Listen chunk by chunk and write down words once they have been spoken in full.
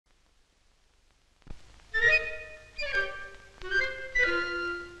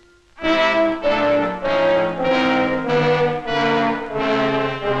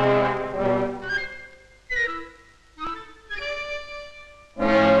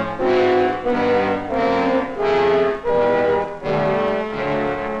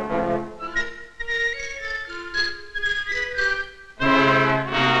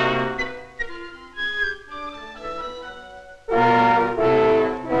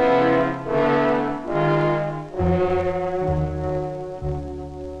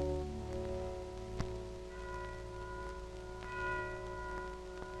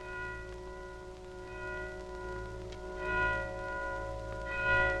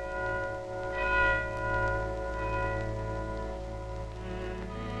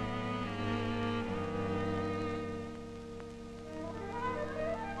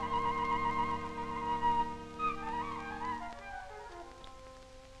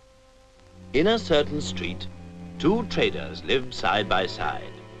In a certain street, two traders lived side by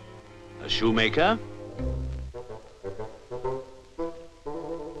side. A shoemaker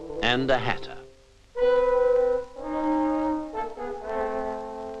and a hatter.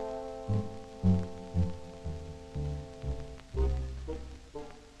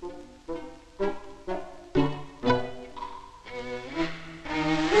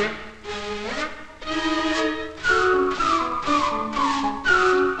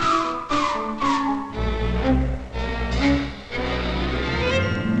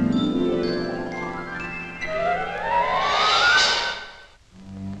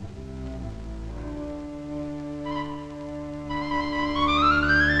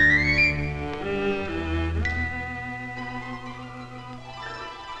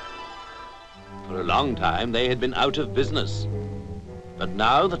 For a long time they had been out of business, but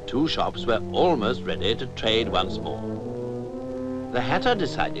now the two shops were almost ready to trade once more. The hatter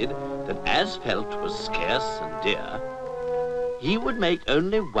decided that as felt was scarce and dear, he would make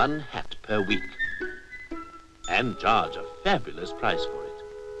only one hat per week and charge a fabulous price for it.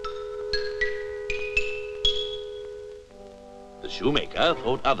 The shoemaker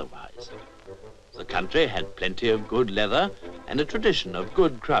thought otherwise. The country had plenty of good leather and a tradition of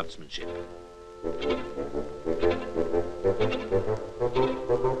good craftsmanship.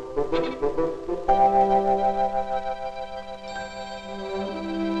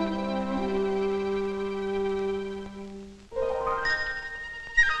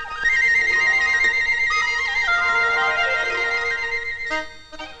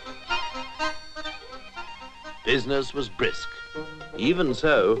 Business was brisk. Even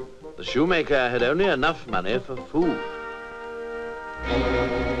so, the shoemaker had only enough money for food.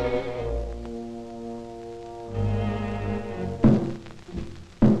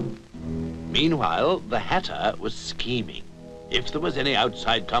 Meanwhile, the hatter was scheming. If there was any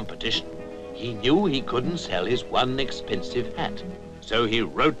outside competition, he knew he couldn't sell his one expensive hat. So he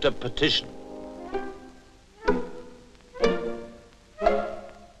wrote a petition.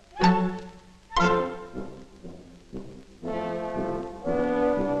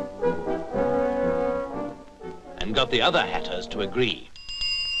 And got the other hatters to agree.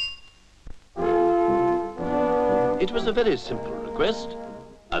 It was a very simple request.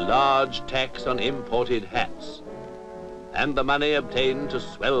 A large tax on imported hats, and the money obtained to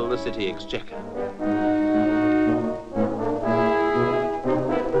swell the city exchequer.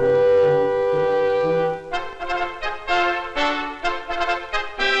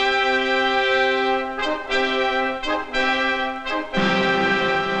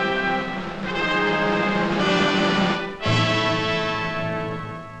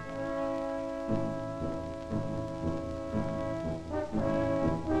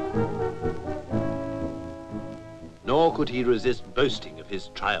 Nor could he resist boasting of his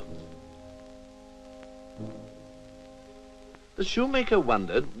triumph. The shoemaker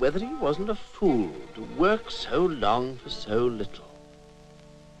wondered whether he wasn't a fool to work so long for so little.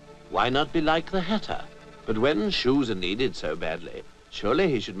 Why not be like the hatter? But when shoes are needed so badly,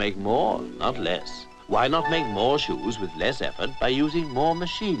 surely he should make more, not less. Why not make more shoes with less effort by using more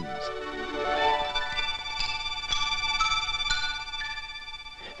machines?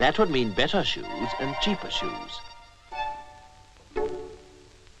 That would mean better shoes and cheaper shoes.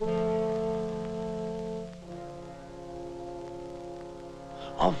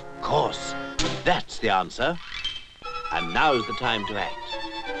 Of course, that's the answer. And now's the time to act.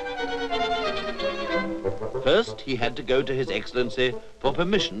 First, he had to go to His Excellency for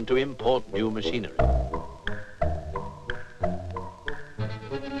permission to import new machinery.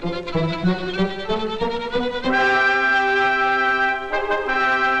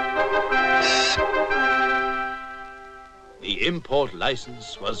 The import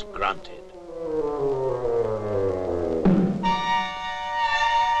license was granted.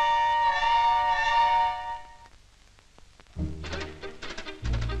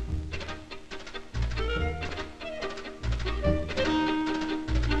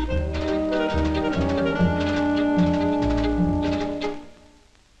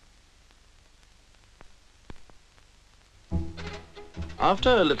 After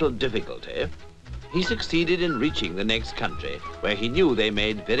a little difficulty, he succeeded in reaching the next country, where he knew they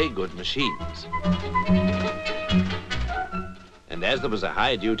made very good machines. And as there was a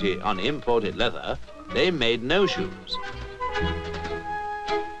high duty on imported leather, they made no shoes.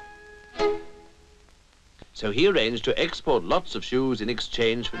 So he arranged to export lots of shoes in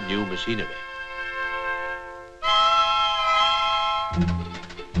exchange for new machinery.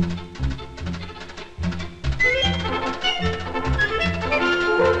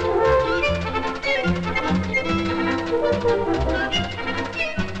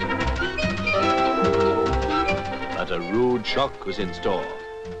 rude shock was in store.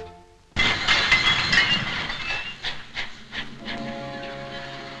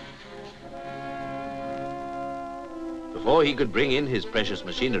 Before he could bring in his precious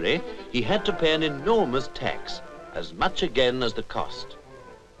machinery, he had to pay an enormous tax, as much again as the cost.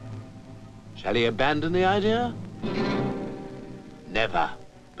 Shall he abandon the idea? Never.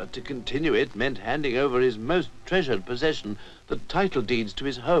 But to continue it meant handing over his most treasured possession, the title deeds to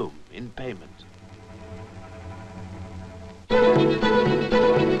his home, in payment.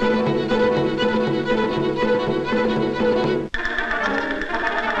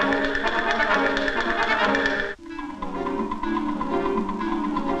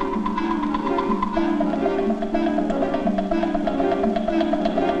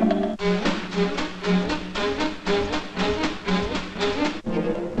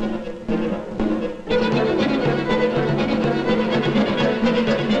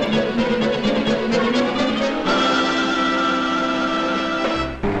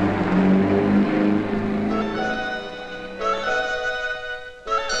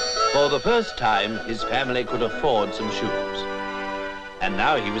 For the first time, his family could afford some shoes. And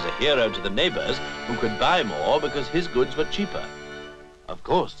now he was a hero to the neighbors who could buy more because his goods were cheaper. Of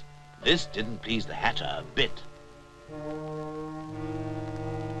course, this didn't please the hatter a bit.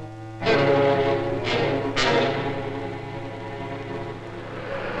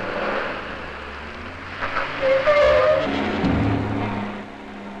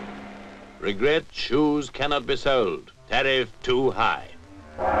 Regret, shoes cannot be sold. Tariff too high.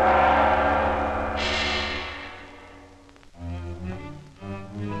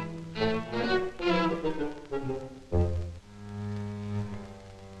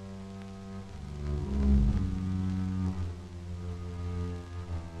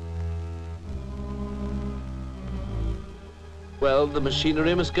 Well, the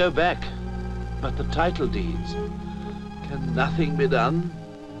machinery must go back. But the title deeds, can nothing be done?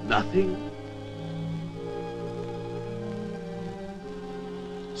 Nothing?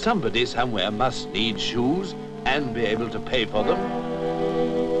 Somebody somewhere must need shoes and be able to pay for them.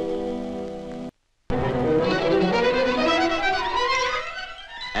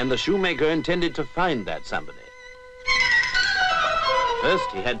 And the shoemaker intended to find that somebody.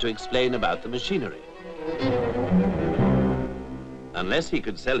 First, he had to explain about the machinery. Unless he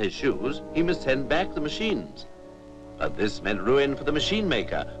could sell his shoes, he must send back the machines. But this meant ruin for the machine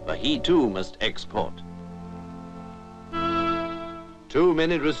maker, for he too must export. Too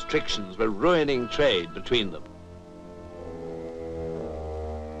many restrictions were ruining trade between them.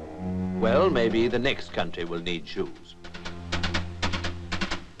 Well, maybe the next country will need shoes.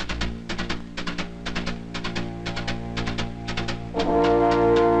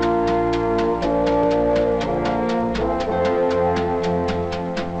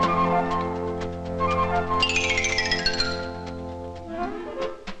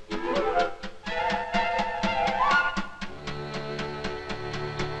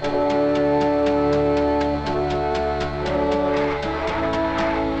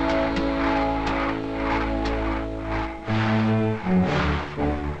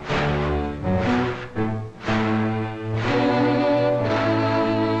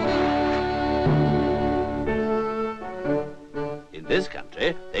 This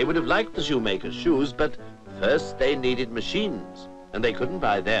country, they would have liked the shoemaker's shoes, but first they needed machines, and they couldn't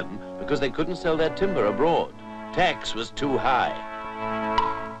buy them because they couldn't sell their timber abroad. Tax was too high.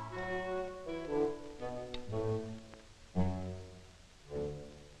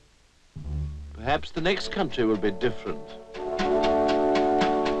 Perhaps the next country will be different.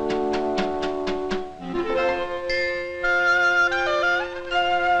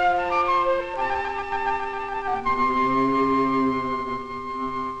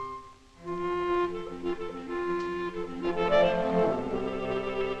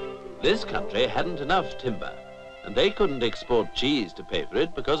 This country hadn't enough timber, and they couldn't export cheese to pay for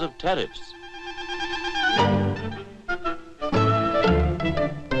it because of tariffs.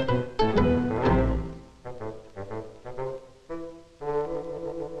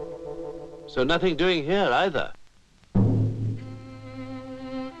 So nothing doing here either.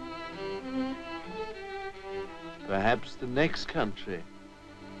 Perhaps the next country.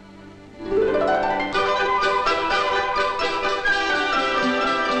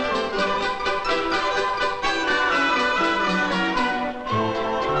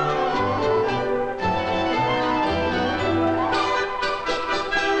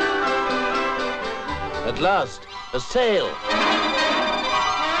 At last, a sale.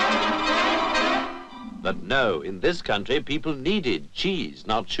 But no, in this country, people needed cheese,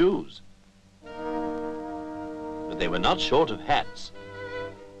 not shoes. But they were not short of hats.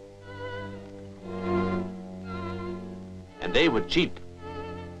 and they were cheap.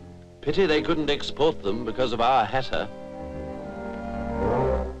 Pity they couldn't export them because of our hatter.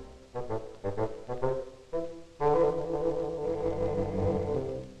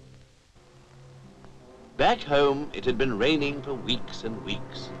 Back home, it had been raining for weeks and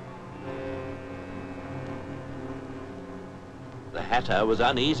weeks. The hatter was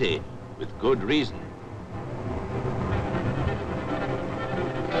uneasy, with good reason.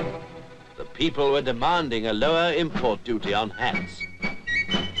 The people were demanding a lower import duty on hats.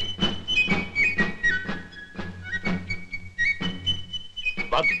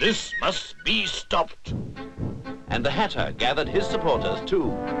 But this must be stopped. And the hatter gathered his supporters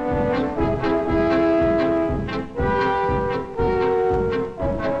too.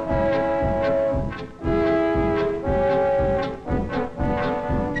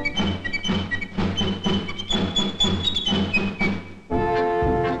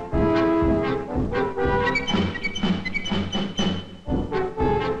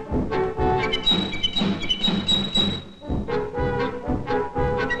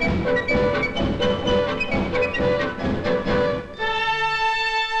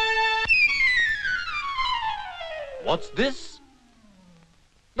 What's this?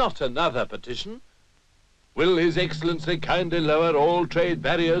 Not another petition. Will His Excellency kindly lower all trade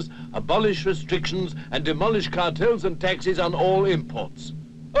barriers, abolish restrictions, and demolish cartels and taxes on all imports?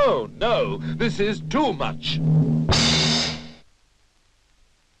 Oh no, this is too much.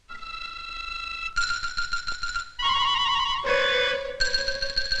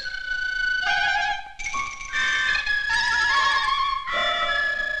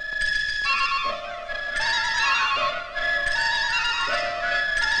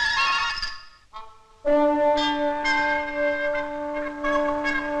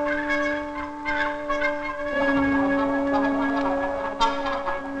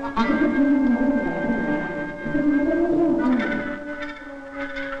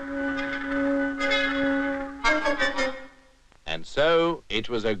 And so it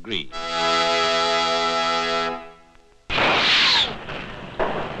was agreed.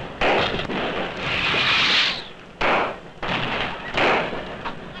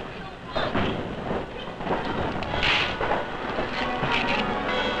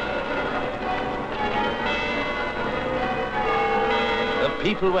 The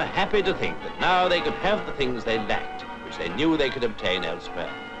people were happy to think that now they could have the things they lacked, which they knew they could obtain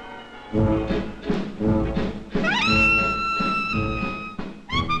elsewhere.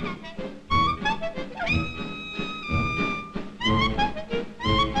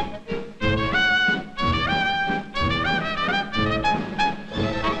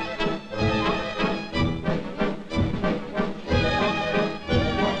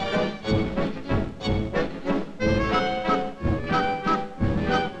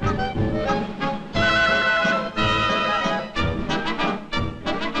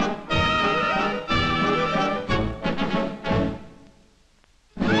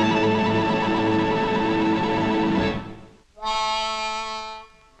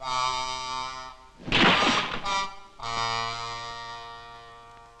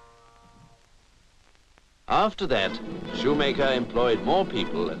 After that, Shoemaker employed more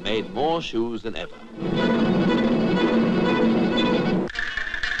people and made more shoes than ever.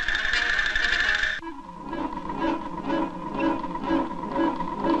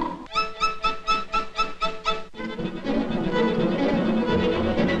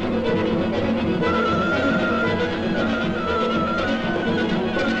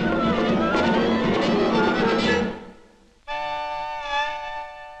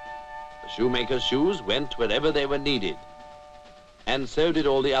 Shoemaker's shoes went wherever they were needed, and so did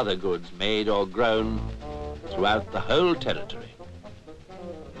all the other goods made or grown throughout the whole territory.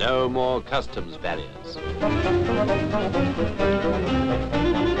 No more customs barriers.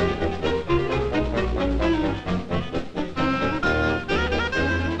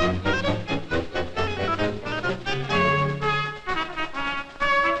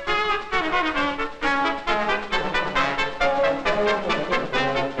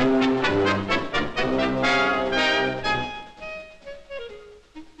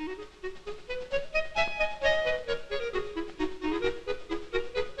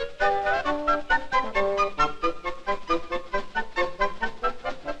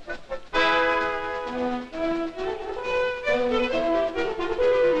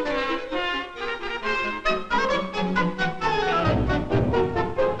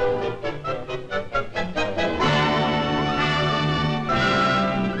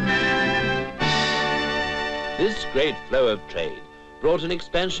 This great flow of trade brought an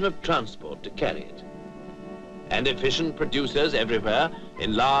expansion of transport to carry it. And efficient producers everywhere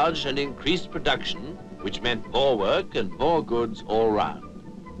enlarged and increased production which meant more work and more goods all round.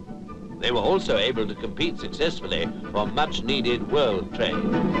 They were also able to compete successfully for much-needed world trade.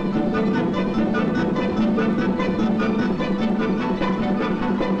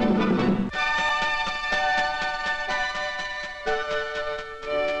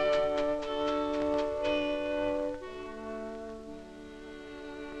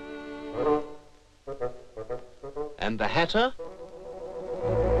 And the hatter?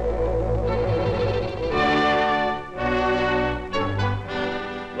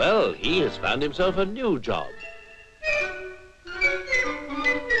 Well, he has found himself a new job.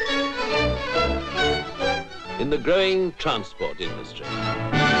 In the growing transport industry.